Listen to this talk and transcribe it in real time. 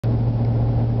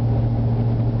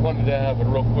wanted to have a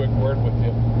real quick word with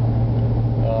you.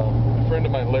 A friend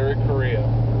of mine, Larry Correia,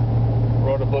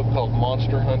 wrote a book called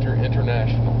Monster Hunter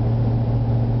International.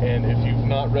 And if you've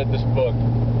not read this book,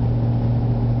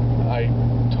 I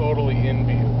totally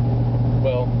envy you.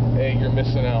 Well, A, you're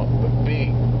missing out, but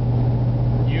B,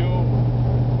 you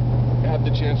have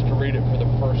the chance to read it for the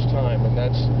first time, and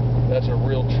that's a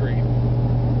real treat.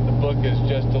 The book is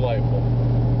just delightful.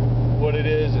 What it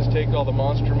is take all the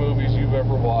monster movies you've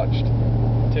ever watched,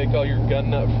 take all your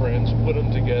gun nut friends, put them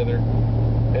together,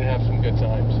 and have some good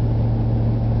times.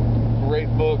 Great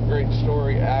book, great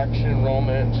story, action,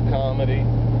 romance, comedy,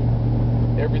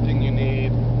 everything you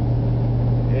need.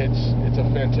 It's a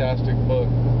fantastic book.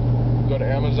 Go to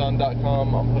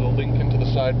Amazon.com. I'll put a link into the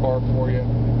sidebar for you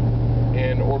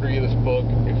and order you this book.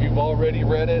 If you've already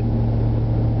read it,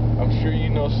 I'm sure you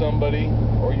know somebody,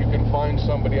 or you can find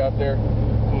somebody out there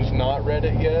who's not read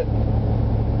it yet,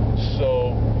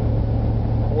 so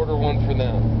order one for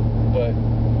them. But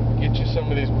get you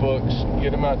some of these books,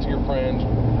 get them out to your friends,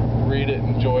 read it,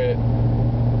 enjoy it.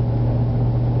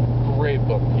 Great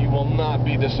book. You will not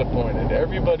be disappointed.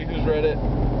 Everybody who's read it,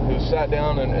 who's sat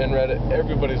down and read it,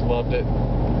 everybody's loved it.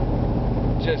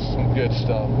 Just some good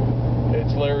stuff.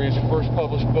 It's Larry's first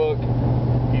published book.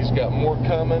 He's got more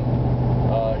coming.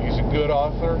 He's a good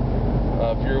author.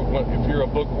 If you're a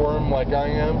bookworm like I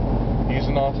am, he's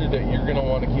an author that you're going to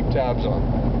want to keep tabs on.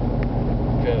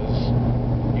 Because,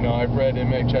 you know, I've read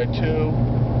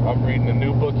MHI2. I'm reading a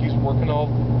new book he's working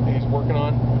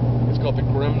on. It's called The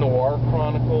Grim Noir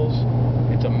Chronicles.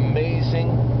 It's amazing.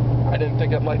 I didn't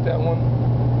think I'd like that one,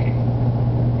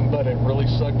 but it really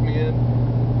sucked me in.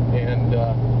 And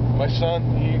my son,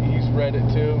 he's read it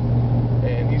too,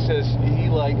 and he says he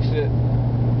likes it.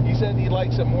 He said he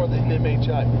likes it more than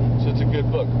MHI, so it's a good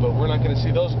book. But we're not going to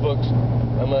see those books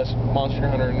unless Monster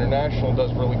Hunter International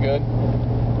does really good,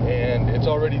 and it's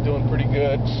already doing pretty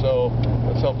good. So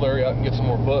let's help Larry out and get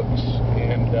some more books.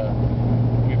 And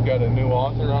we've got a new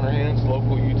author on our hands,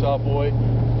 local Utah boy,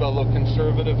 fellow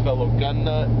conservative, fellow gun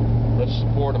nut. Let's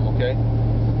support him, okay?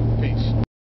 Peace.